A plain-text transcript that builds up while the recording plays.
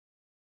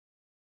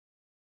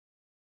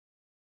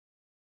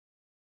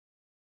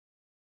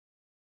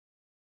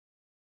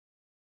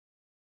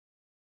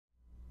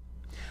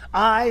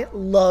I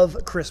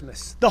love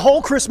Christmas. The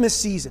whole Christmas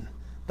season.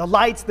 The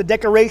lights, the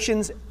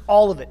decorations,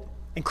 all of it.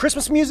 And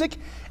Christmas music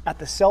at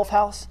the Self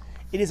House,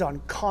 it is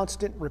on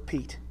constant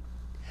repeat.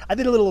 I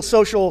did a little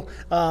social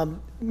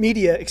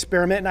media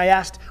experiment, and I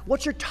asked,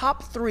 what's your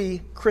top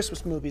 3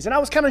 Christmas movies? And I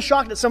was kind of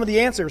shocked at some of the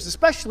answers,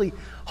 especially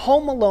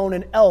Home Alone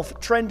and Elf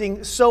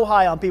trending so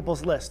high on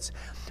people's lists.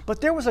 But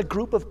there was a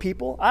group of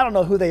people, I don't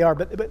know who they are,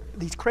 but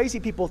these crazy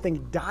people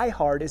think Die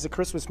Hard is a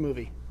Christmas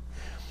movie.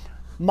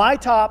 My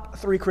top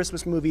 3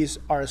 Christmas movies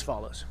are as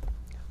follows.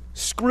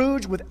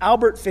 Scrooge with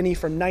Albert Finney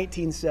from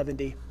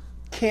 1970.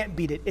 Can't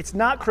beat it. It's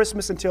not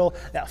Christmas until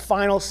that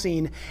final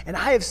scene, and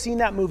I have seen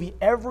that movie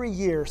every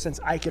year since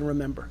I can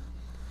remember.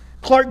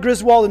 Clark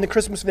Griswold in The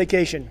Christmas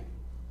Vacation.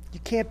 You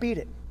can't beat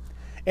it.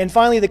 And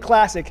finally, the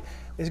classic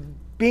is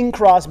Bing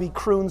Crosby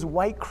croons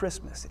White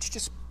Christmas. It's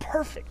just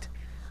perfect.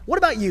 What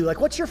about you?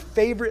 What's your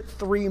favorite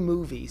 3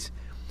 movies?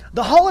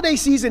 The holiday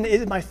season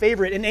is my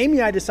favorite, and Amy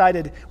and I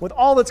decided, with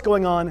all that's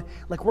going on,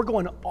 we're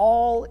going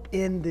all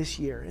in this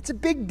year. It's a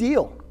big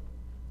deal.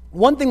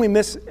 One thing we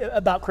miss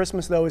about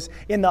Christmas, though, is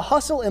in the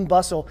hustle and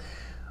bustle,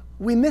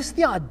 we miss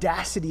the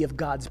audacity of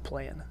God's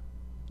plan.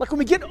 When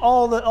we get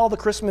all the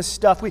Christmas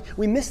stuff,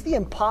 we miss the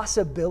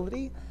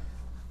impossibility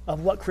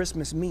of what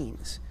Christmas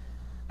means.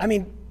 I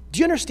mean, do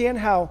you understand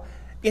how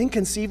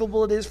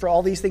inconceivable it is for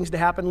all these things to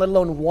happen, let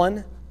alone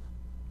one?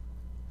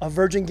 A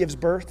virgin gives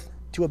birth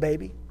to a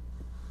baby.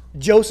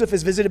 Joseph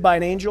is visited by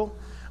an angel.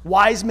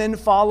 Wise men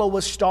follow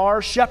a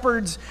star.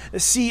 Shepherds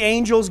see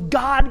angels.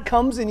 God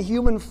comes in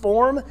human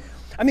form.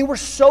 I mean, we're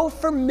so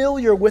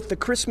familiar with the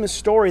Christmas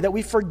story that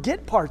we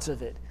forget parts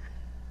of it.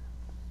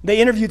 They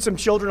interviewed some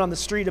children on the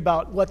street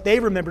about what they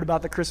remembered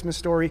about the Christmas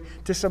story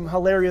to some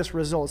hilarious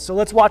results. So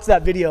let's watch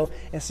that video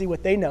and see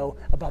what they know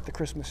about the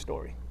Christmas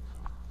story.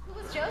 Who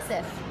was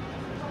Joseph?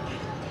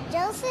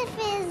 Joseph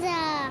is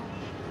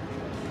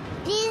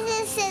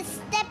Jesus'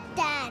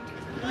 stepdad.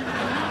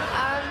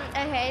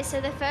 Okay, so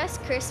the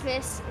first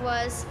Christmas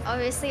was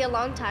obviously a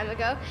long time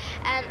ago,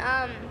 and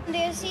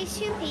There's these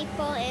 2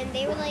 people, and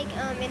they were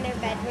in their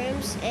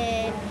bedrooms,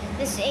 and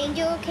this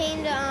angel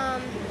came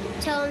to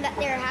tell them that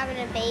they were having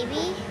a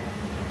baby,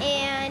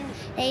 and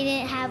they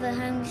didn't have a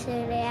home, so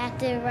they had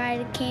to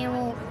ride a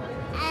camel.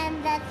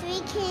 And the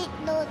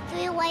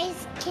 3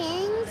 wise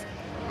kings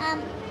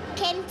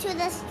came to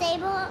the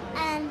stable,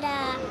 and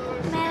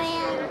Mary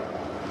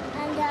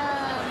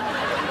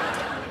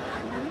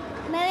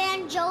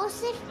and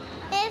Joseph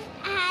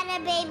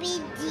had a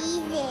baby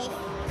Jesus.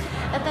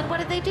 And then what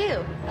did they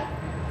do?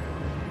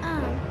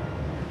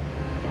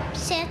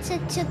 Santa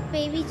took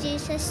baby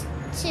Jesus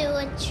to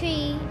a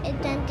tree, and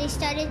then they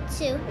started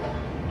to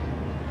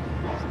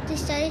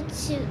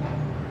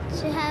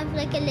have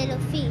a little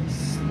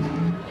feast.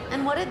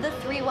 And what did the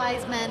 3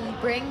 wise men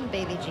bring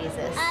baby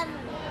Jesus?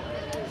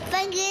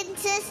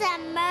 Frankincense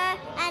and myrrh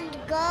and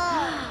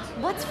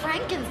gold. What's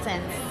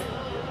frankincense?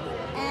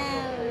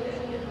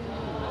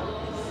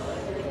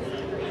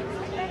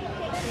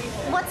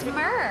 What's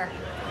myrrh?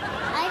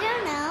 I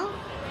don't know.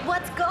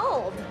 What's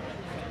gold?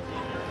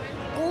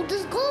 Gold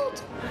is gold.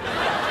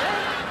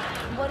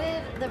 What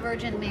did the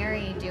Virgin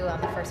Mary do on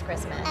the first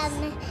Christmas?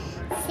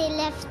 She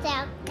left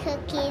out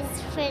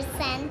cookies for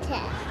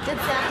Santa. Did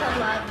Santa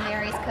love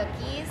Mary's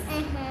cookies?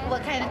 Uh-huh.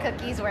 What kind of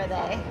cookies were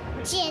they?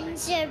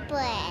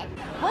 Gingerbread.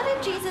 What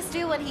did Jesus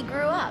do when he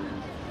grew up?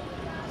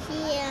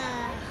 He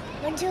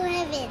went to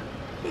heaven.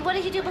 What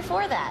did he do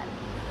before that?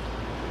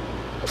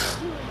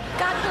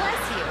 God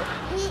bless you.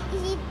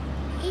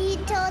 He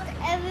told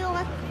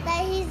everyone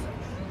that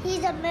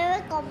he's a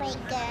miracle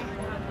maker.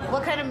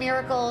 What kind of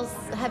miracles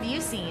have you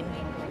seen?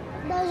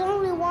 There's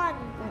only one.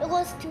 It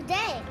was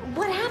today.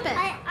 What happened?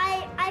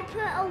 I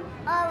put a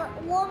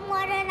warm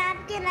water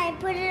napkin. I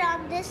put it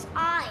on this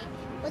eye.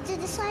 Was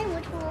it this eye?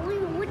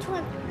 Which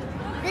one?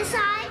 This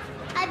eye?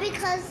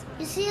 Because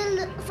you see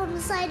it from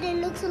the side, it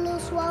looks a little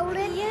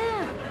swollen.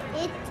 Yeah.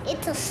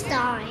 It's a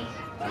star.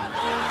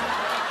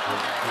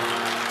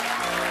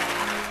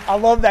 I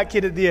love that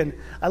kid at the end.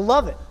 I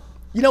love it.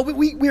 You know,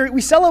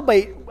 we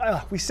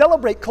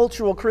celebrate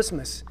cultural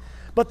Christmas,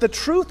 but the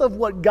truth of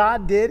what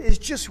God did is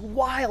just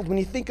wild when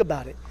you think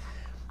about it.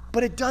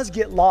 But it does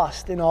get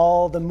lost in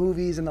all the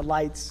movies and the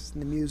lights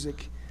and the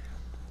music.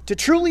 To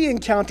truly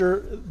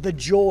encounter the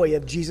joy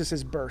of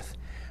Jesus' birth,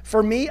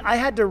 for me, I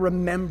had to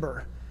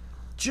remember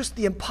just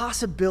the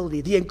impossibility,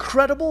 the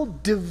incredible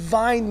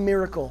divine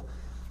miracle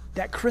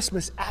that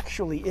Christmas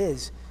actually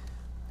is.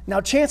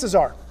 Now, chances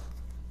are,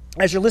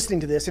 as you're listening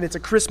to this and it's a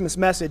Christmas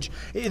message,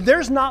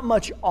 there's not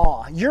much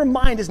awe. Your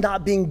mind is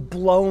not being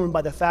blown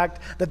by the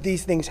fact that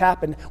these things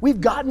happen.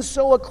 We've gotten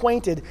so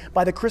acquainted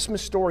by the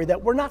Christmas story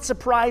that we're not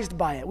surprised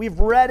by it. We've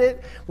read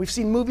it, we've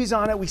seen movies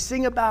on it, we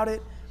sing about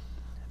it.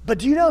 But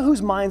do you know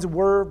whose minds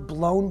were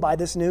blown by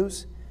this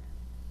news?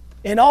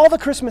 In all the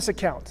Christmas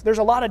accounts, there's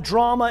a lot of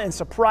drama and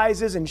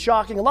surprises and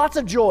shocking, lots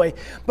of joy.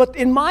 But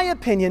in my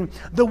opinion,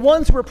 the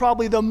ones who were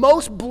probably the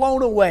most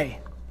blown away,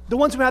 the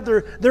ones who had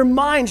their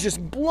minds just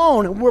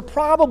blown, were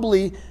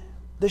probably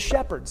the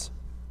shepherds.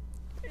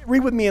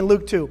 Read with me in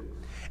Luke 2.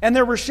 And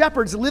there were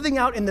shepherds living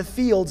out in the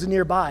fields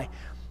nearby,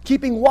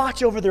 keeping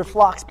watch over their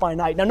flocks by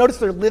night. Now notice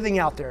they're living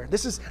out there.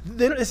 This is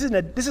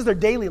their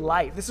daily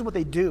life. This is what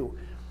they do.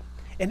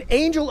 An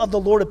angel of the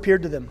Lord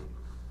appeared to them,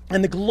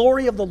 and the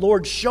glory of the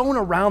Lord shone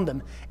around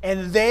them,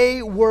 and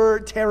they were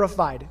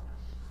terrified.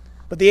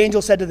 But the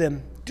angel said to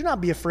them, "Do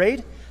not be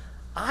afraid.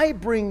 I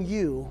bring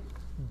you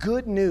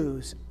good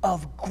news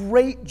of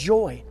great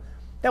joy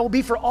that will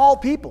be for all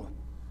people.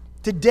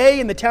 Today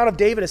in the town of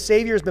David, a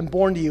Savior has been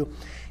born to you.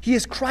 He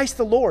is Christ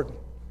the Lord.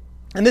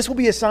 And this will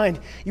be a sign.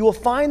 You will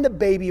find the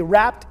baby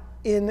wrapped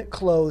in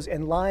clothes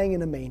and lying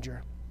in a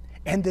manger."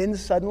 And then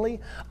suddenly,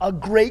 a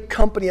great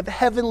company of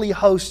heavenly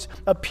hosts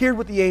appeared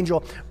with the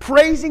angel,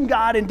 praising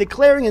God and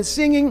declaring and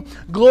singing,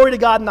 "Glory to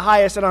God in the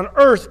highest, and on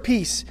earth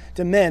peace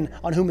to men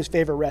on whom his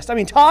favor rests." I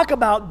mean, talk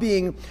about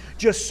being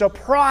just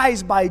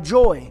surprised by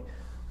joy.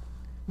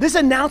 This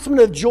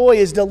announcement of joy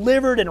is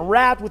delivered and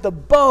wrapped with a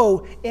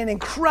bow in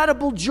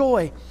incredible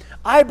joy.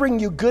 I bring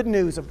you good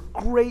news of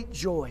great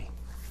joy.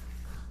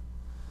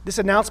 This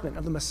announcement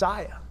of the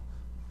Messiah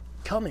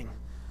coming.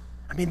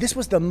 I mean, this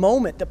was the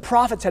moment the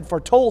prophets had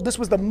foretold. This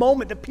was the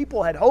moment that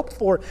people had hoped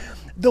for.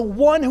 The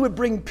one who would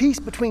bring peace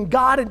between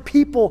God and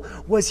people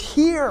was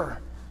here.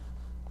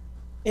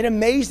 It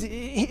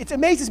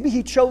amazes me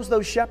he chose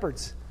those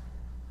shepherds.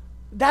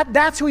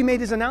 That's who he made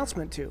his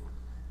announcement to.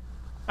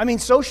 I mean,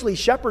 socially,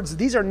 shepherds,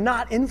 these are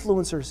not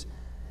influencers.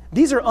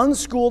 These are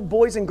unschooled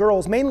boys and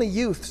girls, mainly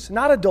youths,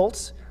 not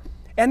adults,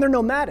 and they're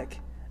nomadic.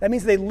 That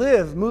means they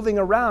live moving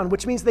around,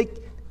 which means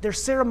they're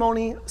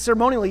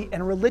ceremonially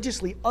and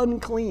religiously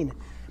unclean.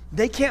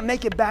 They can't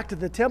make it back to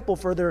the temple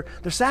for their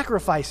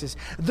sacrifices.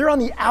 They're on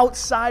the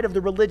outside of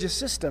the religious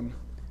system.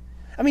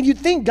 I mean, you'd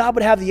think God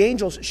would have the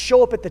angels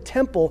show up at the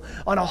temple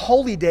on a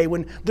holy day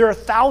when there are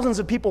thousands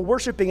of people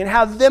worshiping and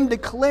have them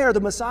declare the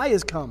Messiah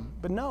has come.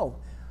 But no.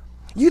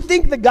 You'd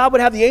think that God would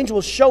have the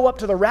angels show up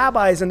to the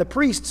rabbis and the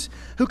priests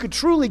who could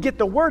truly get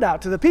the word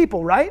out to the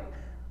people, right?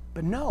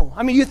 But no.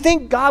 I mean, you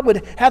think God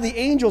would have the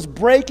angels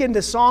break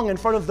into song in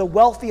front of the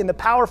wealthy and the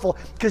powerful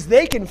because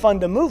they can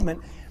fund a movement.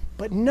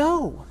 But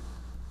no.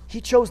 He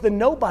chose the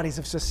nobodies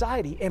of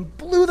society and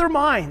blew their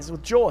minds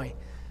with joy.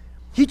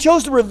 He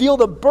chose to reveal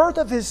the birth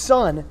of his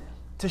son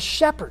to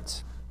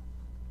shepherds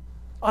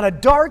on a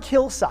dark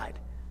hillside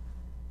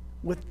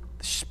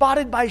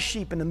spotted by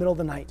sheep in the middle of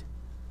the night.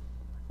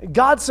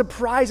 God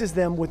surprises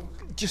them with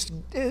just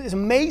his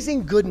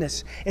amazing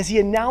goodness as he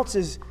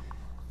announces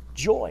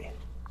joy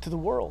to the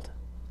world.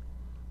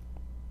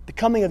 The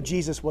coming of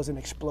Jesus was an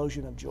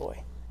explosion of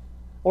joy.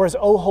 Or as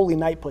O Holy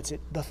Night puts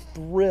it, the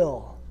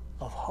thrill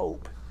of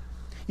hope.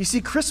 You see,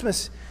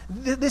 Christmas,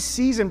 this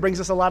season brings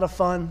us a lot of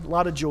fun, a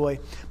lot of joy.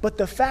 But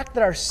the fact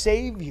that our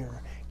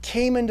Savior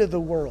came into the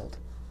world,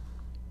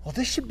 well,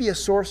 this should be a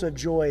source of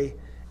joy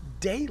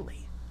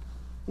daily.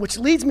 Which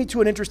leads me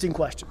to an interesting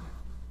question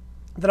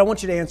that I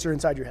want you to answer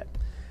inside your head.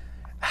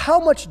 How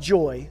much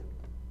joy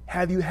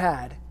have you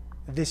had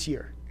this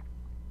year?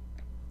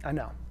 I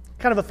know.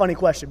 Kind of a funny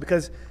question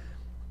because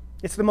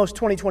it's the most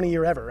 2020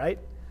 year ever, right?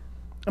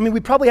 I mean,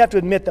 we probably have to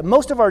admit that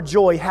most of our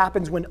joy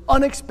happens when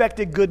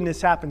unexpected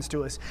goodness happens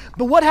to us.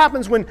 But what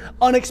happens when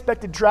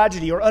unexpected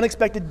tragedy or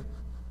unexpected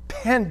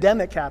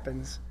pandemic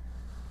happens?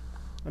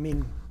 I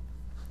mean,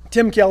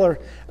 Tim Keller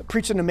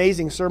preached an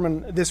amazing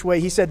sermon this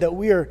way. He said that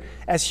we are,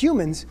 as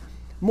humans,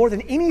 more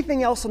than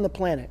anything else on the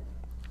planet,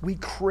 we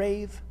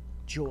crave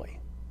joy.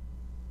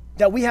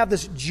 That we have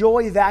this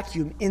joy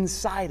vacuum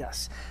inside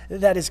us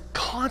that is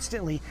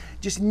constantly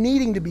just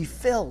needing to be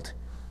filled.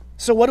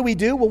 So what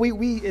do? Well,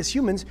 we as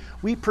humans,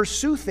 we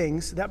pursue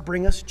things that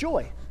bring us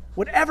joy,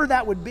 whatever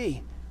that would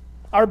be.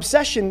 Our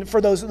obsession for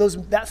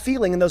that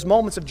feeling and those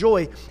moments of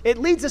joy, it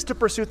leads us to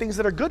pursue things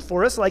that are good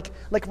for us, like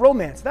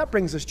romance. That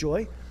brings us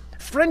joy.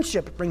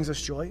 Friendship brings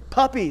us joy.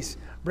 Puppies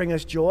bring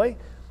us joy.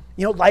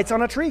 Lights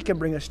on a tree can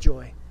bring us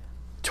joy.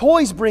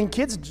 Toys bring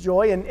kids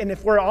joy, and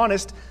if we're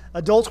honest,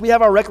 adults, we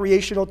have our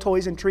recreational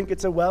toys and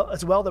trinkets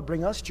as well that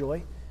bring us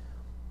joy.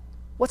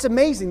 What's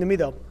amazing to me,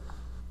 though,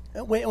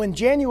 when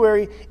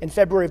January and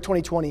February of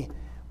 2020,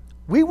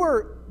 we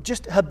were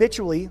just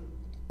habitually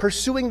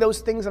pursuing those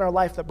things in our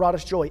life that brought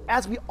us joy,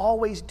 as we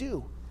always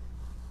do.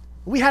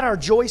 We had our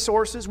joy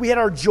sources, we had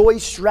our joy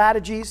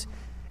strategies,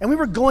 and we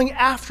were going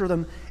after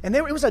them, and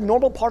it was a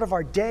normal part of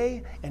our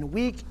day and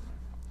week,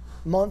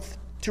 month,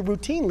 to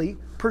routinely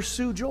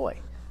pursue joy.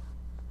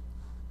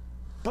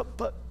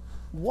 But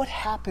what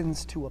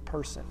happens to a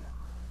person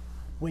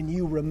when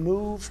you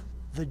remove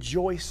the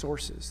joy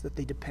sources that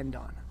they depend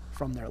on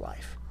from their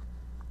life?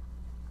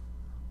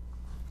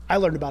 I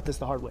learned about this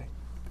the hard way.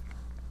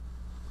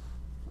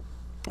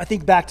 I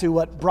think back to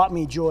what brought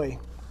me joy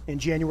in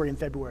January and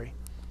February.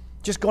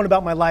 Just going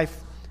about my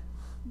life,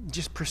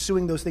 just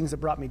pursuing those things that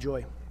brought me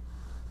joy.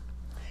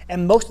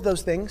 And most of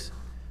those things,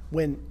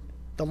 when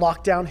the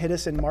lockdown hit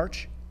us in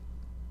March,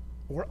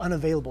 were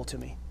unavailable to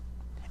me.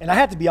 And I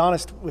have to be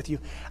honest with you,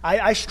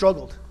 I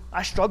struggled.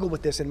 I struggled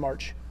with this in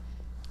March.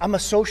 I'm a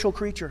social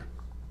creature.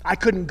 I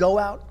couldn't go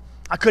out.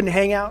 I couldn't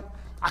hang out.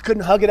 I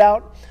couldn't hug it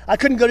out. I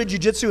couldn't go to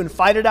jiu-jitsu and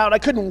fight it out. I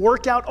couldn't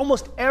work out.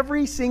 Almost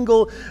every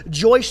single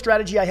joy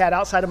strategy I had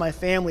outside of my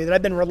family that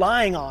I've been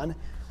relying on,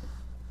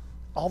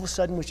 all of a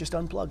sudden was just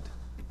unplugged.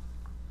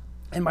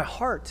 And my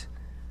heart,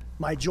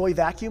 my joy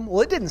vacuum,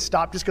 well, it didn't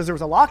stop just because there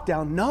was a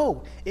lockdown.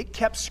 No, it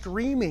kept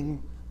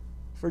screaming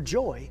for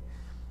joy,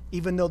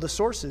 even though the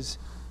sources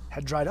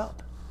had dried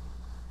up.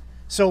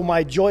 So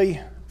my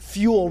joy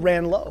fuel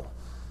ran low,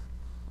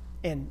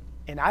 and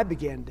I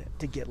began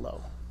to get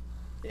low.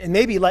 And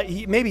maybe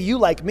you,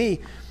 like me,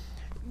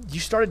 you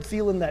started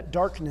feeling that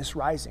darkness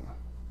rising.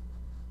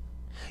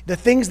 The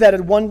things that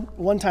at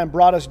one time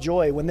brought us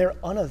joy, when they're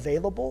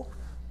unavailable,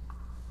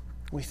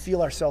 we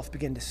feel ourselves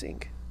begin to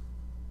sink.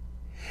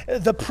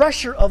 The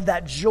pressure of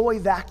that joy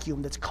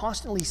vacuum that's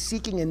constantly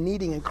seeking and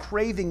needing and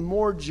craving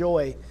more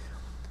joy,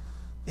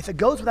 if it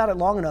goes without it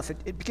long enough,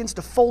 it begins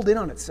to fold in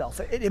on itself.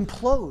 It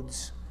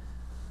implodes.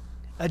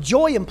 A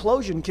joy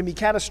implosion can be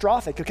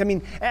catastrophic. I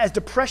mean, as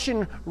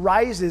depression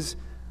rises,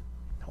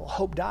 well,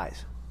 hope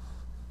dies.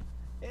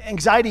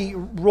 Anxiety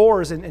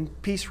roars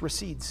and peace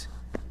recedes.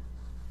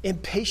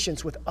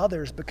 Impatience with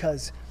others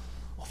because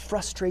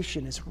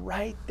frustration is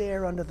right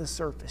there under the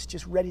surface,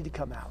 just ready to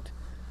come out.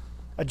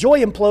 A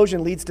joy implosion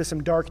leads to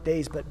some dark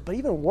days, but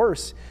even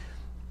worse,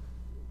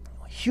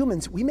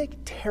 humans, we make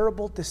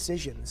terrible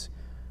decisions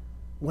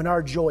when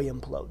our joy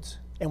implodes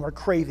and we're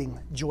craving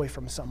joy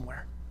from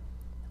somewhere.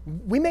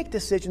 We make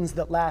decisions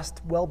that last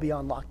well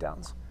beyond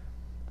lockdowns.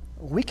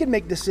 We can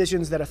make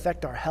decisions that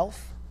affect our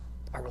health,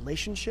 our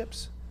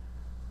relationships,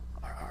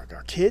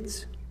 our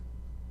kids,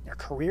 our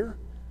career.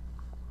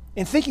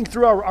 In thinking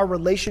through our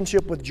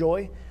relationship with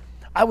joy,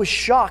 I was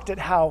shocked at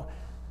how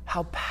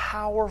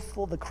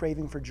powerful the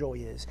craving for joy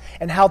is,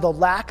 and how the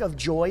lack of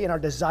joy and our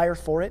desire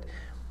for it,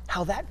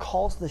 how that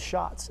calls the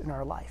shots in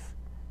our life.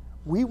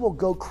 We will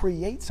go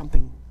create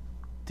something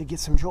to get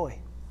some joy.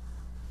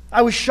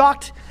 I was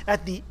shocked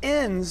at the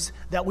ends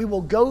that we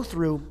will go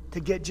through to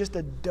get just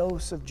a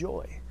dose of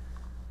joy.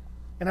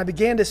 And I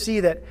began to see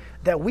that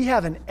we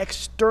have an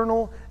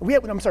eternal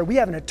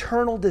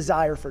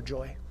desire for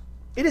joy.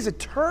 It is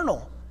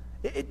eternal.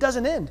 It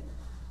doesn't end.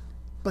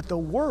 But the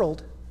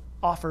world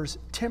offers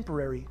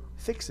temporary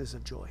fixes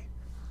of joy.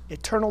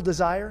 Eternal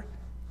desire,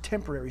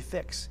 temporary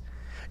fix.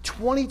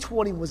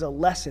 2020 was a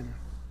lesson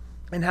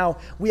in how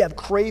we have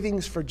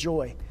cravings for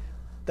joy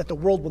that the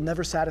world will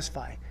never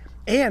satisfy.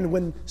 And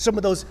when some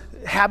of those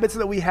habits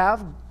that we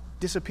have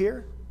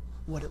disappear,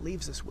 what it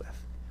leaves us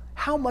with.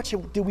 How much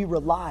do we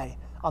rely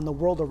on the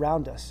world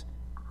around us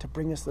to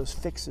bring us those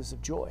fixes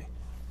of joy?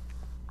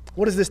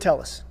 What does this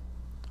tell us?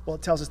 Well,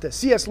 it tells us this.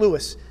 C.S.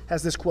 Lewis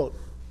has this quote.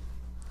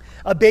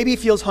 A baby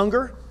feels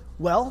hunger,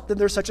 well, then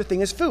there's such a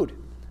thing as food.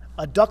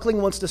 A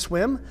duckling wants to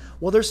swim,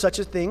 well, there's such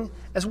a thing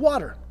as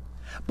water.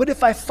 But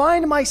if I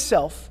find in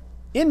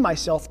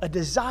myself a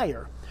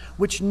desire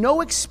which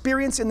no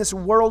experience in this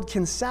world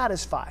can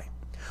satisfy,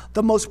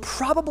 the most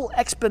probable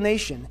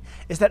explanation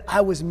is that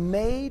I was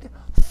made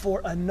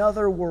for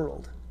another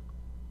world.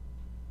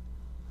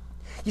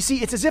 You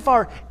see, it's as if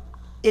our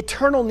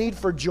eternal need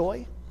for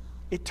joy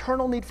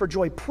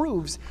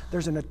proves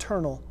there's an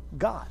eternal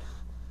God.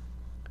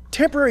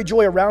 Temporary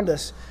joy around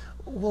us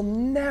will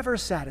never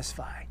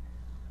satisfy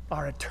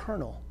our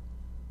eternal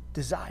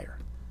desire.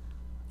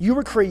 You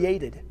were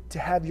created to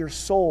have your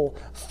soul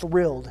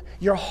thrilled,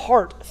 your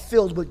heart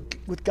filled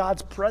with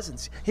God's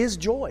presence, His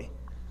joy.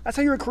 That's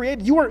how you were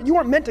created. You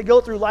weren't meant to go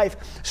through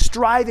life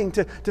striving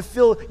to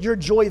fill your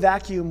joy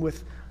vacuum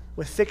with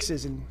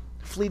fixes and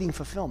fleeting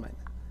fulfillment.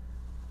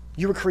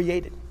 You were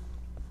created.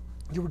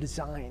 You were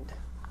designed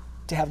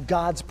to have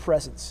God's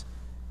presence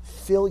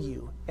fill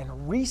you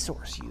and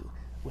resource you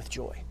with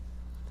joy.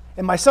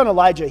 And my son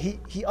Elijah,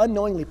 he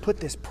unknowingly put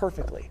this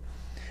perfectly.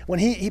 When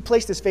he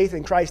placed his faith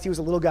in Christ, he was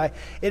a little guy.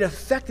 It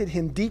affected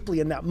him deeply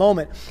in that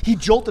moment. He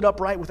jolted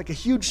upright with like a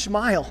huge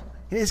smile.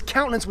 And his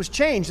countenance was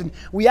changed. And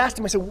we asked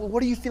him, I said, well,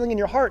 what are you feeling in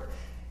your heart?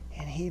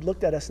 And he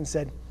looked at us and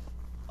said,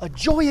 a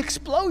joy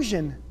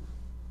explosion.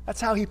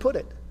 That's how he put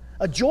it.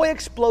 A joy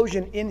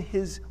explosion in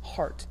his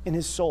heart, in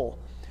his soul.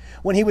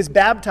 When he was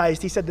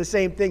baptized, he said the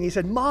same thing. He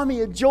said, Mommy,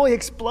 a joy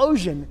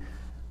explosion.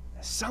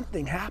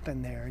 Something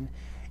happened there. And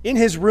in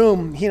his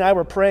room, he and I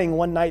were praying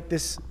one night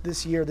this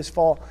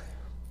fall,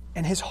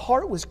 and his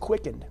heart was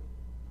quickened.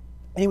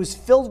 And he was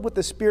filled with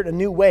the Spirit in a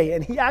new way.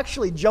 And he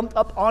actually jumped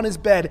up on his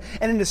bed.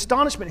 And in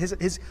astonishment,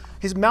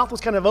 his mouth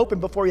was kind of open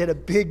before he had a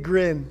big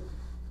grin.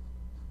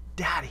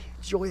 Daddy,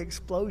 joy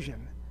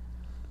explosion.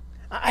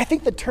 I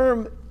think the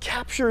term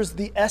captures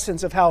the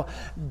essence of how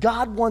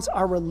God wants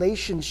our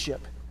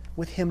relationship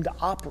with Him to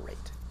operate.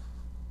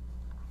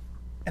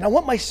 And I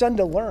want my son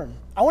to learn.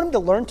 I want him to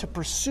learn to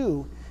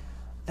pursue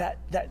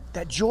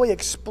that joy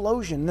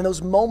explosion and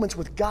those moments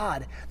with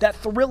God that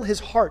thrill his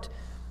heart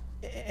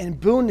and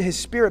boon his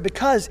spirit,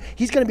 because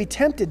he's going to be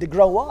tempted to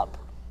grow up.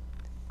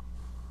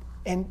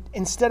 And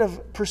instead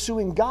of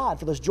pursuing God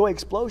for those joy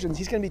explosions,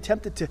 he's going to be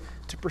tempted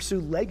to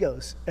pursue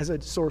Legos as a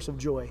source of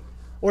joy.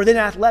 Or then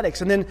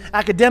athletics, and then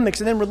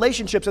academics, and then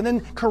relationships, and then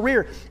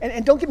career.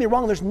 And don't get me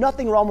wrong, there's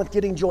nothing wrong with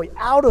getting joy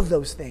out of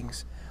those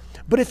things.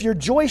 But if your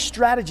joy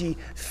strategy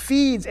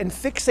feeds and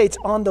fixates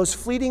on those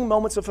fleeting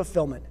moments of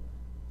fulfillment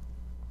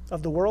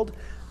of the world,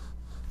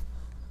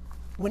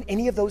 when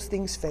any of those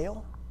things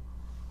fail,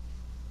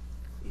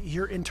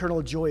 your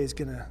internal joy is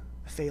going to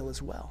fail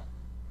as well.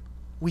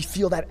 We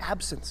feel that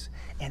absence,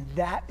 and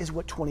that is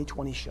what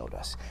 2020 showed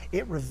us.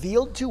 It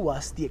revealed to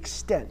us the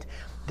extent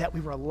that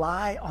we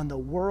rely on the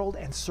world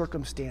and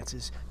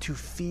circumstances to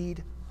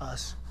feed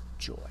us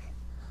joy.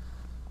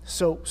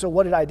 So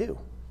what did I do?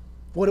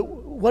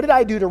 What did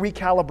I do to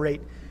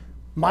recalibrate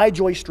my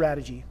joy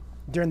strategy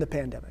during the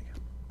pandemic?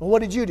 Well,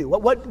 what did you do?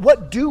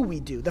 What do we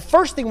do? The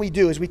first thing we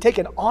do is we take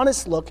an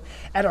honest look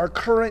at our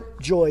current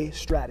joy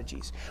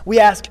strategies.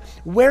 We ask,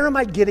 where am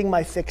I getting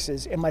my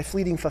fixes and my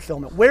fleeting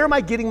fulfillment? Where am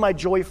I getting my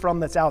joy from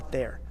that's out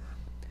there?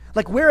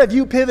 Like, where have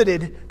you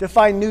pivoted to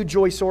find new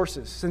joy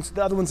sources since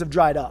the other ones have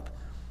dried up?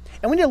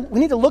 And we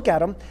need to look at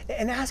them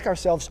and ask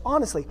ourselves,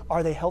 honestly,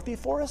 are they healthy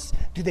for us?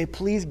 Do they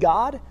please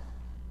God?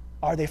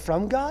 Are they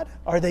from God?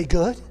 Are they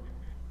good?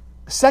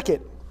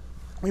 Second,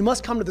 we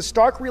must come to the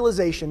stark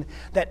realization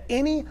that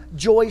any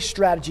joy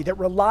strategy that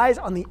relies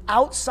on the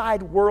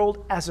outside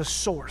world as a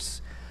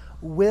source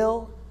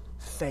will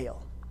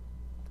fail.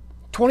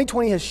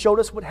 2020 has showed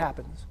us what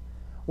happens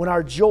when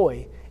our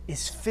joy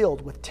is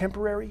filled with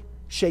temporary,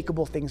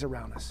 shakeable things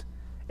around us.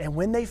 And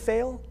when they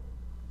fail,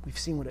 we've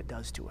seen what it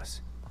does to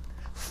us.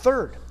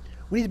 Third,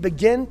 we need to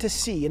begin to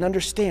see and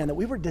understand that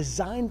we were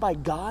designed by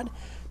God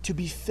to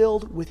be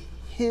filled with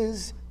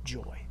His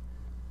joy.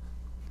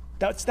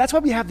 That's why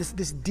we have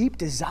this deep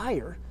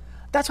desire.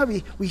 That's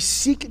why we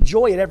seek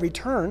joy at every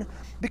turn,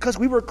 because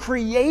we were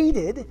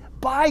created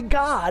by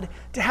God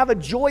to have a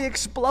joy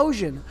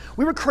explosion.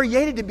 We were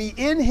created to be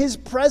in His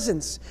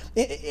presence,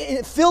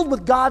 filled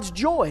with God's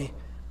joy.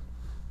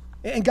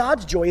 And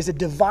God's joy is a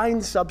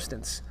divine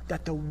substance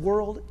that the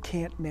world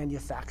can't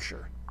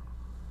manufacture.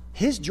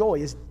 His joy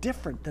is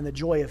different than the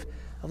joy of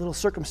little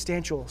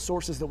circumstantial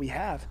sources that we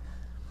have.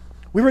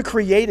 We were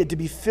created to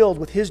be filled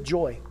with His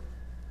joy,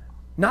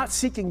 not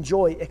seeking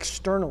joy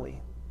externally.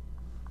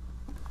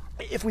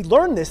 If we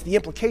learn this, the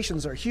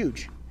implications are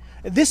huge.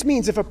 This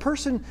means if a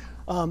person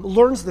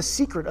learns the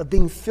secret of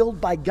being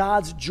filled by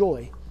God's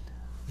joy,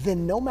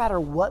 then no matter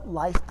what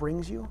life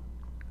brings you,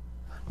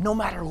 no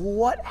matter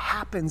what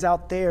happens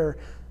out there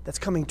that's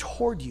coming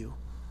toward you,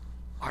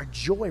 our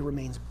joy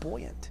remains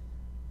buoyant.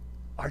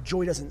 Our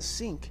joy doesn't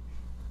sink.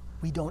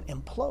 We don't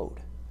implode.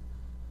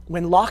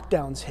 When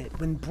lockdowns hit,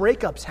 when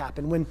breakups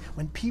happen,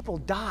 when people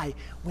die,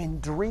 when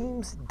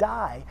dreams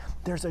die,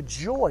 there's a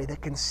joy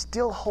that can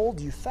still hold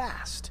you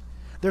fast.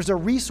 There's a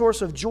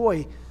resource of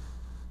joy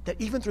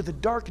that even through the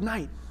dark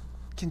night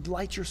can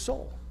light your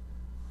soul.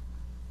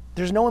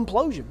 There's no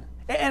implosion.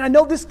 And I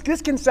know this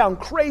can sound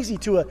crazy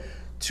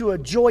to a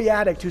joy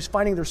addict who's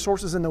finding their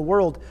sources in the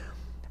world.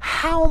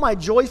 How am I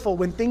joyful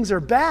when things are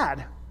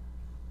bad?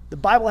 The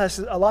Bible has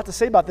a lot to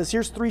say about this.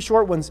 Here's 3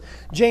 short ones.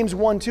 James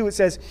 1:2, it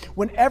says,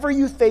 whenever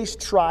you face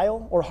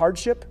trial or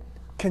hardship,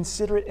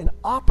 consider it an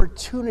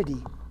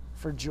opportunity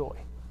for joy.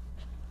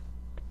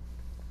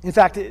 In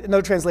fact,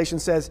 another translation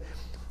says,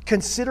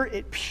 consider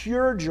it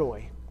pure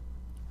joy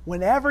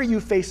whenever you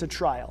face a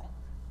trial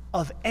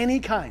of any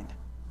kind.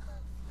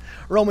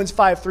 Romans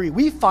 5:3,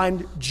 we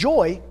find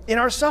joy in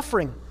our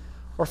suffering.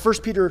 Or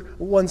 1 Peter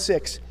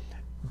 1:6,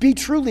 be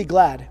truly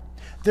glad.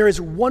 There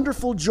is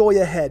wonderful joy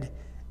ahead,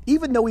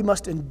 even though we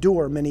must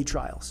endure many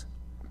trials.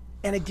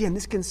 And again,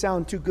 this can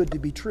sound too good to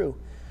be true,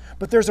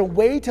 but there's a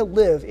way to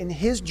live in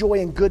His joy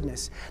and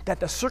goodness that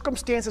the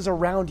circumstances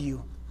around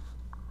you,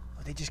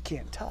 they just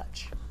can't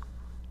touch.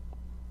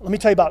 Let me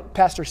tell you about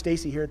Pastor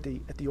Stacy here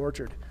at the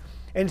Orchard.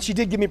 And she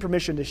did give me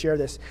permission to share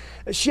this.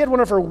 She had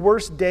one of her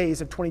worst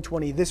days of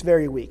 2020 this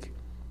very week.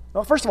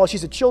 Well, first of all,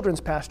 she's a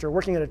children's pastor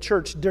working at a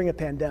church during a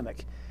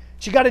pandemic.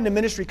 She got into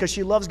ministry because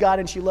she loves God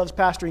and she loves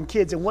pastoring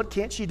kids. And what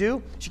can't she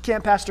do? She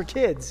can't pastor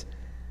kids.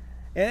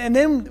 And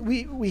then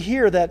we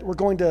hear that we're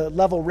going to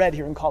level red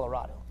here in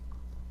Colorado.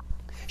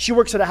 She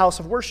works at a house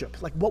of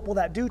worship. Like, what will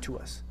that do to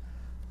us?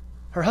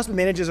 Her husband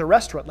manages a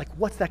restaurant. Like,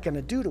 what's that going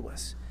to do to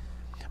us?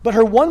 But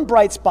her one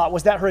bright spot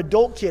was that her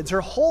adult kids,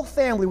 her whole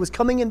family was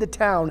coming into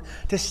town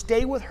to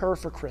stay with her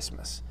for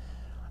Christmas.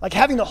 Like,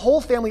 having the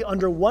whole family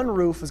under one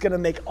roof is going to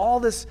make all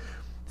this,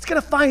 it's going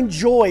to find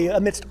joy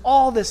amidst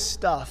all this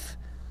stuff.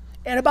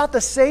 And about the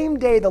same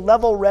day the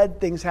level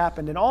red things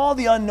happened and all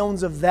the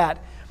unknowns of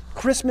that,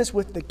 Christmas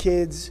with the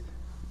kids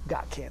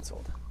got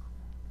canceled.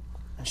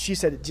 And she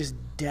said it just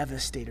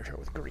devastated her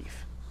with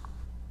grief.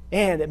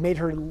 And it made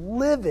her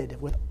livid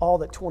with all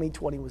that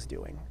 2020 was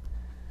doing.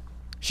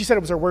 She said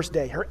it was her worst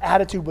day. Her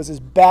attitude was as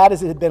bad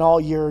as it had been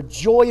all year.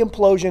 Joy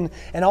implosion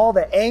and all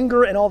the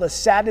anger and all the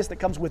sadness that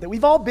comes with it.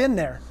 We've all been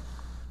there.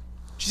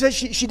 She said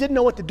she didn't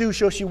know what to do,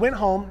 so she went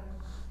home.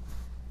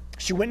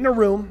 She went in her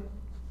room,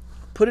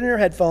 put in her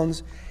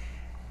headphones,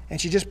 and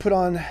she just put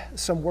on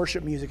some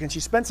worship music. And she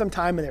spent some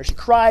time in there. She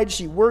cried,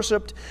 she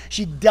worshiped,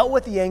 she dealt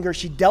with the anger,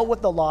 she dealt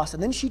with the loss,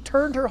 and then she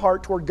turned her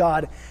heart toward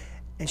God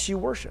and she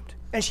worshiped.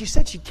 And she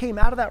said she came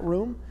out of that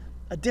room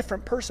a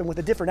different person with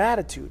a different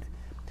attitude.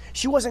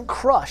 She wasn't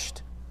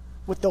crushed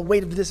with the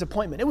weight of the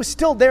disappointment. It was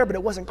still there, but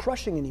it wasn't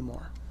crushing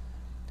anymore.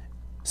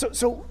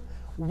 So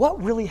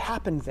what really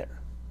happened there?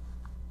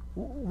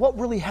 What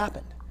really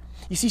happened?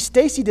 You see,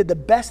 Stacy did the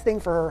best thing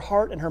for her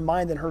heart and her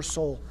mind and her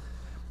soul.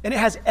 And it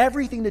has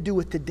everything to do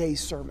with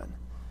today's sermon.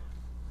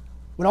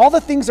 When all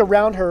the things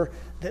around her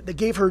that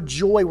gave her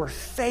joy were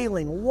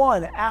failing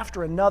one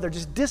after another,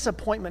 just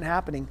disappointment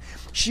happening,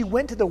 she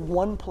went to the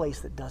one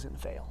place that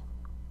doesn't fail.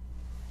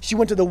 She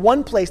went to the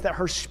one place that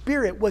her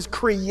spirit was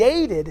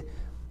created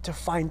to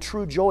find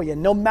true joy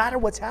in, no matter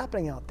what's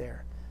happening out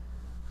there.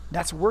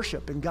 That's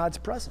worship in God's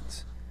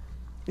presence.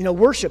 You know,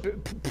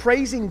 worship,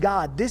 praising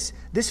God, this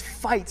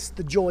fights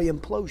the joy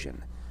implosion.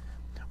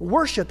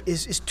 Worship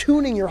is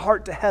tuning your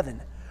heart to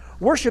heaven.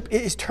 Worship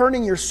is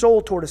turning your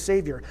soul toward a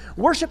Savior.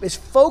 Worship is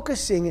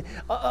focusing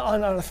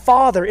on a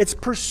Father. It's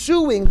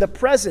pursuing the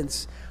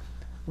presence.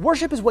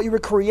 Worship is what you were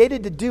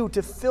created to do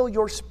to fill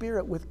your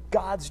spirit with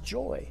God's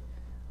joy.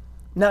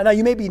 Now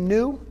you may be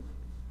new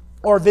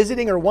or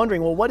visiting or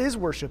wondering, well, what is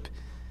worship?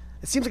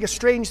 It seems like a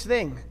strange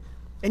thing.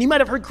 And you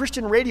might have heard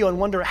Christian radio and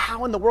wonder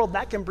how in the world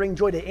that can bring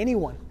joy to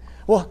anyone.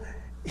 Well,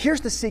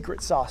 here's the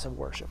secret sauce of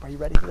worship. Are you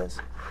ready for this?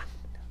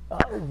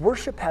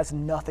 Worship has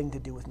nothing to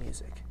do with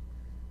music.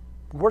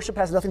 Worship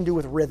has nothing to do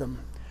with rhythm.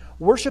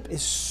 Worship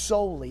is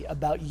solely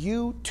about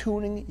you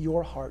tuning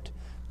your heart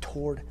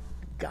toward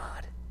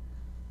God.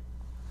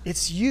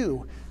 It's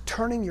you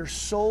turning your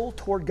soul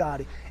toward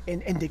God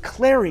and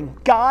declaring,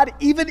 God,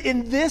 even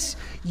in this,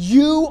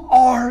 you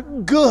are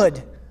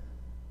good.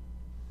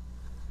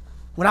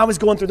 When I was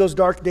going through those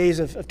dark days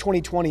of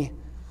 2020,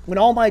 when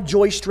all my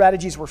joy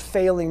strategies were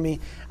failing me,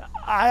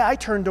 I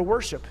turned to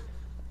worship.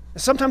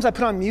 Sometimes I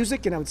put on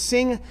music and I would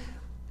sing,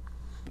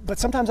 but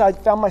sometimes I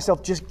found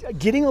myself just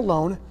getting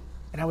alone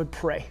and I would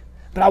pray.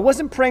 But I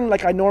wasn't praying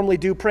like I normally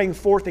do, praying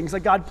for things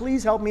like, God,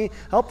 please help me,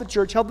 help the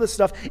church, help this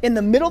stuff. In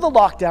the middle of the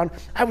lockdown,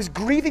 I was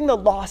grieving the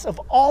loss of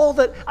all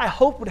that I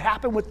hoped would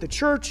happen with the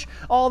church,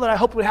 all that I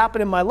hoped would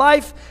happen in my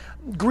life,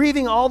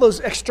 grieving all those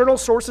external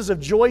sources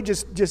of joy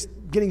just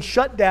getting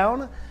shut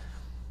down. And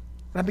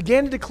I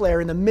began to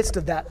declare in the midst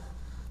of that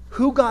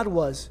who God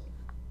was.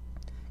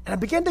 And I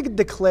began to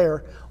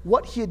declare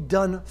what he had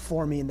done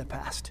for me in the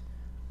past.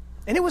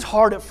 And it was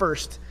hard at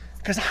first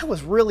because I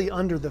was really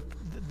under the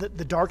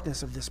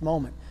darkness of this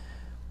moment.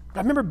 But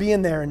I remember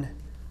being there and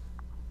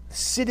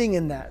sitting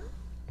in that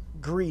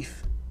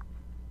grief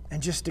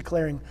and just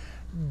declaring,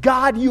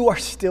 God, you are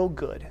still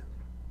good.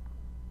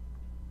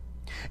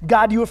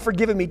 God, you have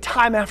forgiven me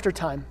time after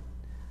time.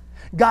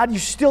 God, you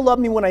still love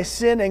me when I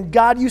sin. And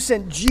God, you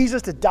sent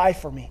Jesus to die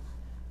for me.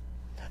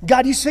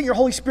 God, you sent your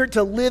Holy Spirit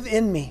to live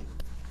in me.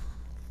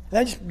 And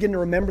I just begin to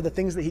remember the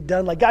things that he'd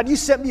done. Like, God, you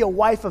sent me a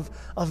wife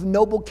of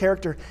noble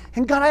character.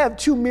 And God, I have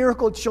 2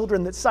 miracle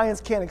children that science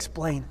can't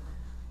explain.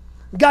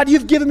 God,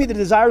 you've given me the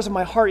desires of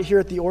my heart here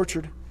at the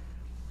orchard.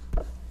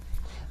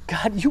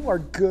 God, you are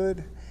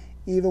good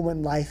even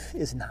when life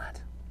is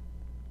not.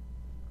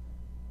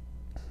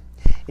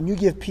 And you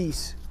give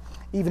peace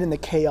even in the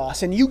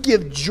chaos. And you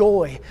give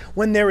joy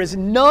when there is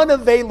none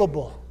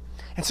available.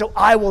 And so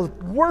I will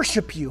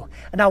worship you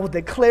and I will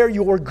declare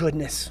your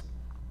goodness.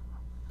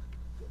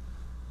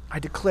 I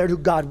declared who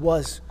God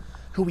was,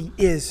 who he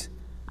is.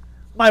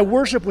 My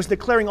worship was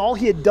declaring all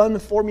he had done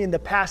for me in the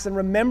past and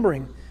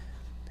remembering.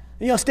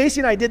 You know, Stacy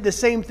and I did the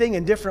same thing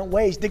in different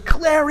ways,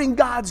 declaring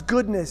God's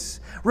goodness,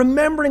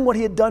 remembering what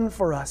he had done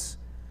for us.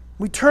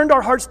 We turned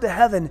our hearts to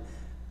heaven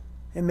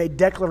and made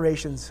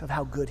declarations of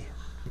how good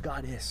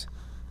God is.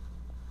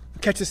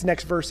 Catch this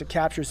next verse, it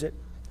captures it.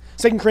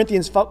 2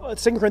 Corinthians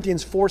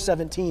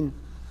 4:17.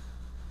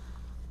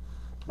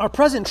 Our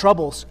present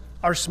troubles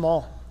are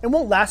small and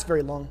won't last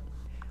very long.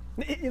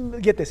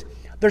 Get this.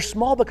 They're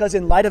small because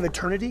in light of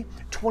eternity,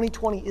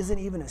 2020 isn't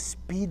even a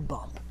speed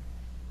bump.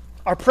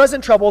 Our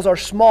present troubles are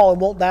small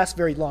and won't last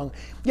very long.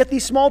 Yet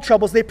these small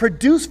troubles, they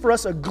produce for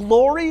us a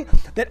glory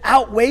that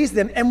outweighs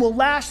them and will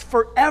last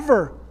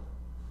forever.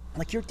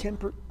 Like your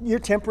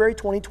temporary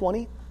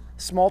 2020,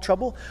 small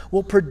trouble,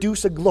 will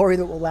produce a glory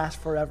that will last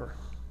forever.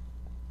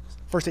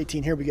 Verse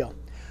 18, here we go.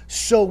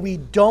 So we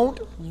don't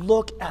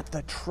look at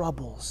the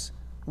troubles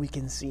we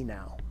can see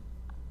now.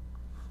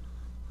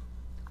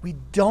 We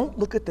don't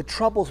look at the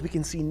troubles we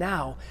can see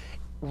now.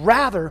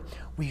 Rather,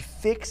 we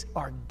fix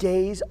our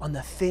gaze on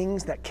the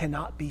things that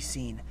cannot be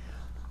seen.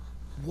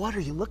 What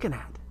are you looking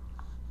at?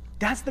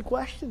 That's the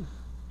question.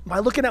 Am I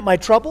looking at my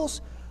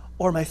troubles,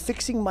 or am I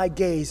fixing my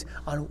gaze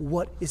on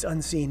what is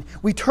unseen?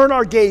 We turn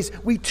our gaze,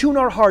 we tune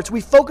our hearts,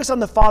 we focus on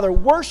the Father.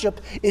 Worship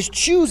is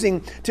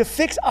choosing to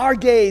fix our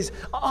gaze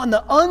on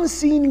the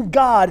unseen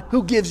God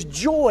who gives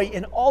joy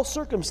in all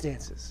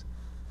circumstances.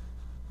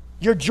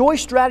 Your joy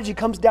strategy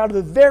comes down to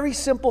the very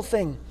simple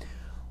thing.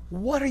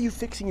 What are you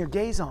fixing your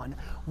gaze on?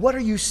 What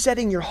are you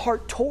setting your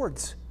heart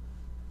towards?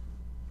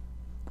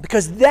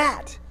 Because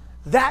that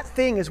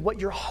thing is what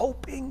you're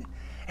hoping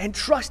and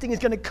trusting is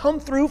going to come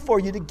through for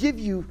you to give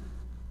you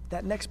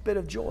that next bit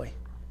of joy.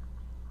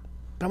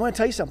 But I want to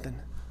tell you something.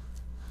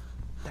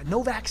 That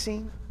no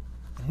vaccine,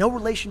 no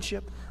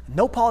relationship,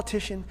 no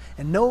politician,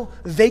 and no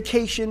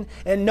vacation,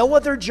 and no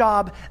other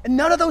job. And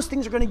none of those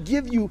things are going to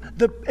give you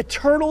the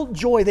eternal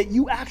joy that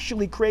you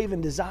actually crave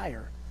and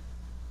desire.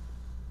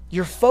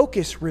 Your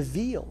focus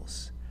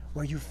reveals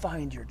where you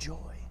find your joy.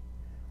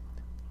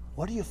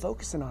 What are you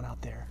focusing on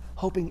out there?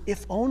 Hoping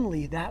if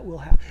only that will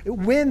happen.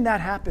 When that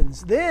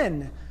happens,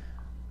 then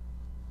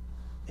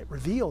it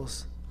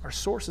reveals our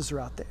sources are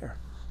out there.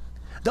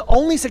 The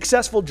only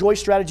successful joy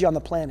strategy on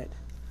the planet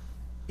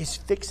is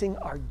fixing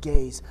our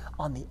gaze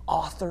on the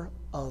author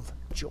of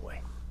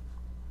joy.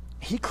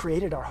 He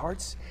created our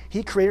hearts.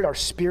 He created our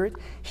spirit.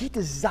 He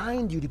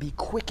designed you to be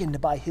quickened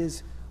by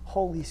His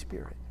Holy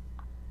Spirit.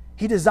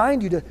 He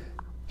designed you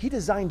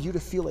to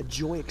feel a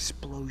joy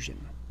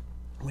explosion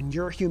when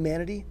your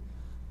humanity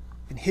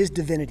and His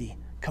divinity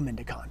come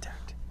into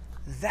contact.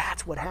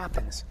 That's what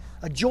happens.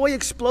 A joy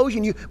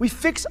explosion. We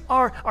fix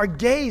our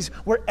gaze.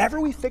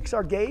 Wherever we fix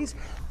our gaze,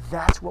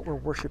 that's what we're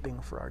worshiping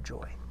for our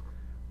joy.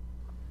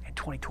 And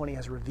 2020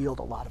 has revealed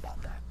a lot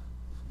about that.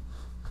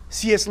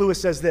 C.S. Lewis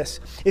says this: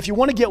 if you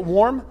want to get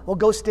warm, well,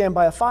 go stand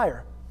by a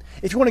fire.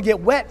 If you want to get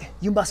wet,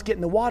 you must get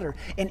in the water.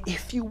 And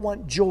if you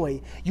want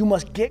joy, you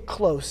must get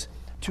close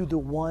to the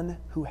one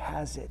who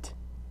has it.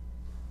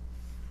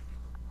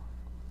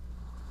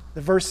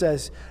 The verse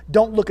says,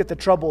 don't look at the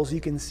troubles you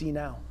can see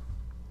now.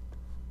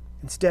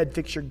 Instead,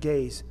 fix your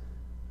gaze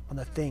on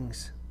the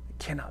things that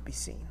cannot be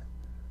seen.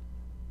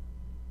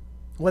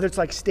 Whether it's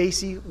like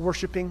Stacy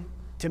worshiping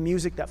to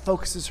music that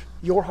focuses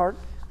your heart,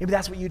 maybe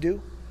that's what you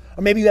do.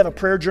 Or maybe you have a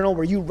prayer journal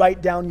where you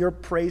write down your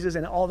praises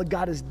and all that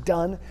God has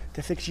done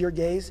to fix your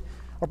gaze.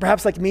 Or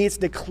perhaps like me, it's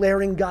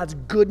declaring God's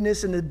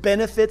goodness and the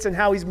benefits and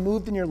how He's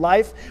moved in your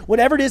life.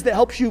 Whatever it is that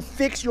helps you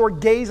fix your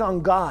gaze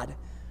on God,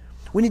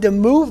 we need to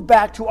move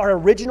back to our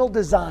original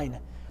design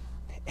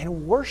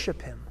and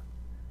worship Him.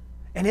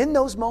 And in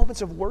those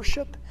moments of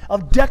worship,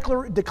 of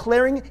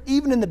declaring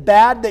even in the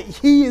bad that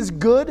He is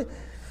good,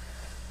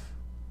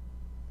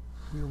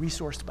 we're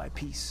resourced by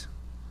peace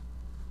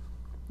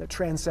that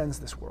transcends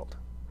this world.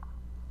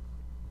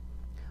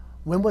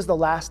 When was the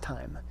last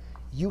time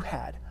you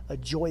had a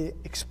joy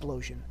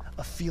explosion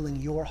of feeling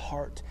your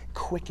heart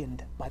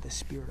quickened by the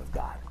Spirit of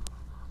God?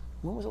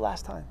 When was the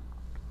last time?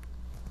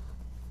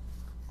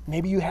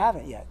 Maybe you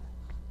haven't yet,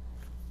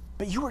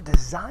 but you were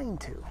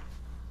designed to.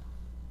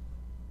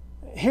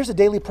 Here's a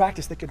daily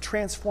practice that can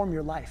transform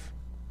your life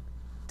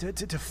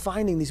to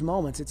finding these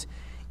moments. It's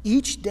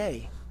each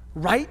day,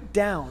 write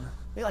down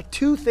maybe like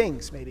 2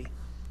 things maybe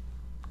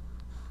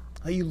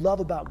that you love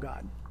about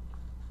God.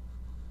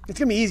 It's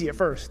going to be easy at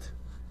first,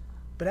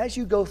 but as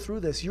you go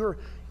through this, you're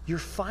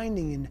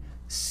finding and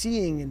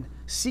seeing and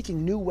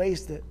seeking new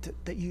ways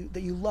that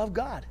you love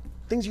God,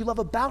 things you love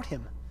about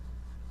Him.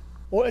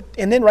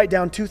 And then write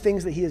down 2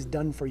 things that He has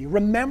done for you.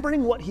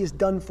 Remembering what He has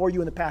done for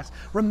you in the past.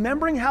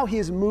 Remembering how He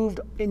has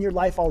moved in your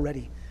life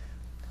already.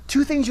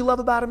 2 things you love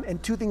about Him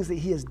and 2 things that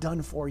He has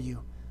done for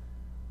you.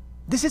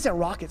 This isn't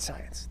rocket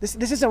science. This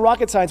isn't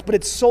rocket science, but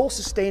it's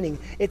soul-sustaining.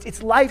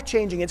 It's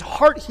life-changing. It's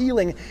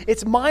heart-healing.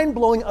 It's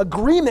mind-blowing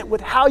agreement with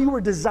how you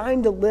were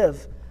designed to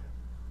live,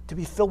 to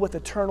be filled with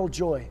eternal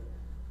joy,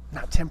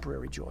 not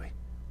temporary joy.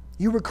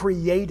 You were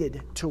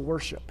created to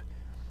worship.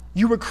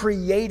 You were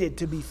created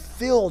to be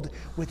filled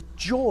with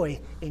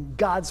joy in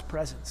God's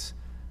presence.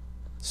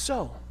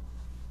 So,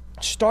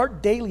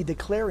 start daily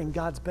declaring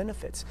God's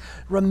benefits.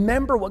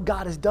 Remember what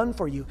God has done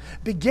for you.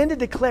 Begin to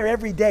declare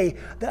every day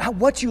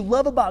what you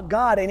love about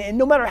God. And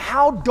no matter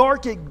how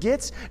dark it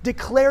gets,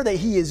 declare that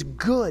He is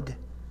good.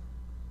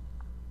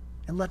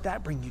 And let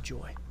that bring you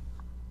joy.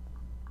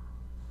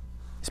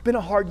 It's been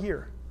a hard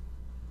year.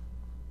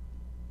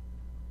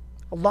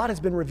 A lot has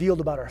been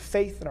revealed about our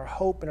faith and our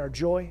hope and our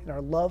joy and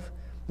our love.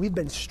 We've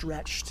been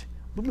stretched.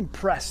 We've been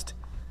pressed.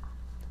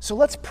 So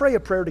let's pray a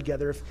prayer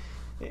together.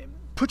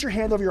 Put your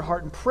hand over your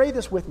heart and pray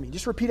this with me.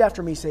 Just repeat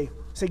after me. Say,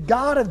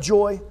 God of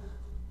joy,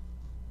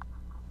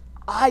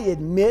 I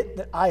admit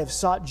that I have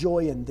sought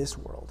joy in this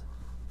world.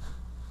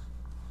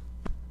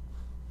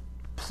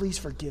 Please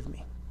forgive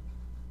me.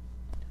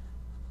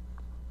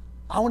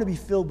 I want to be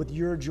filled with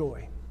your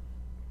joy.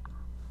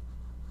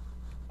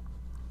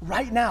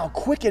 Right now,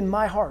 quicken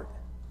my heart.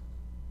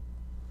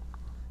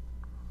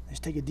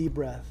 Just take a deep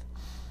breath.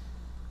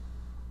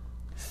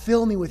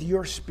 Fill me with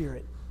your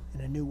Spirit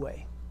in a new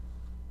way.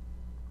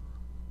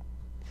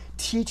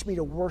 Teach me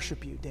to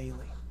worship you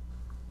daily.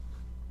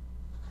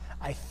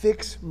 I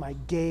fix my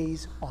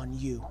gaze on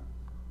you.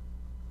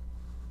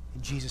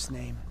 In Jesus'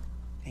 name,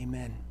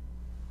 amen.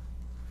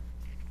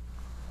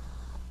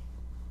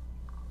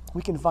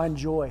 We can find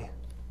joy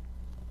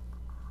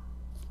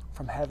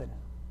from heaven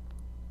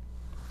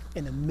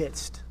in the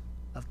midst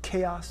of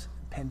chaos,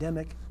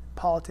 pandemic,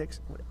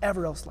 politics,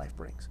 whatever else life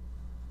brings.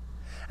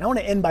 And I want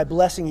to end by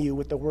blessing you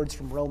with the words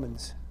from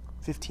Romans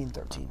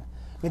 15:13.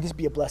 May this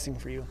be a blessing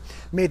for you.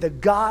 May the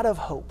God of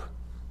hope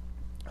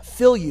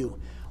fill you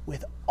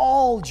with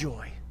all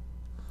joy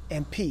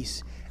and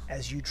peace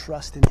as you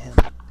trust in Him.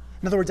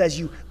 In other words, as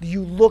you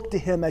look to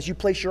him, as you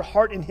place your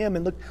heart in him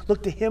and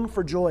look to him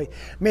for joy,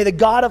 may the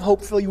God of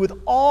hope fill you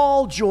with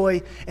all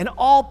joy and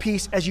all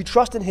peace as you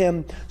trust in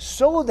him,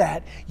 so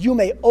that you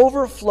may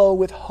overflow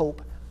with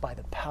hope by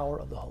the power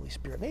of the Holy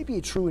Spirit. May it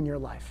be true in your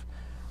life.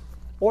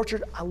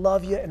 Orchard, I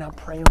love you and I'm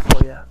praying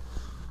for you.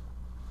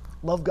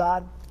 Love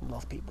God,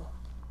 love people.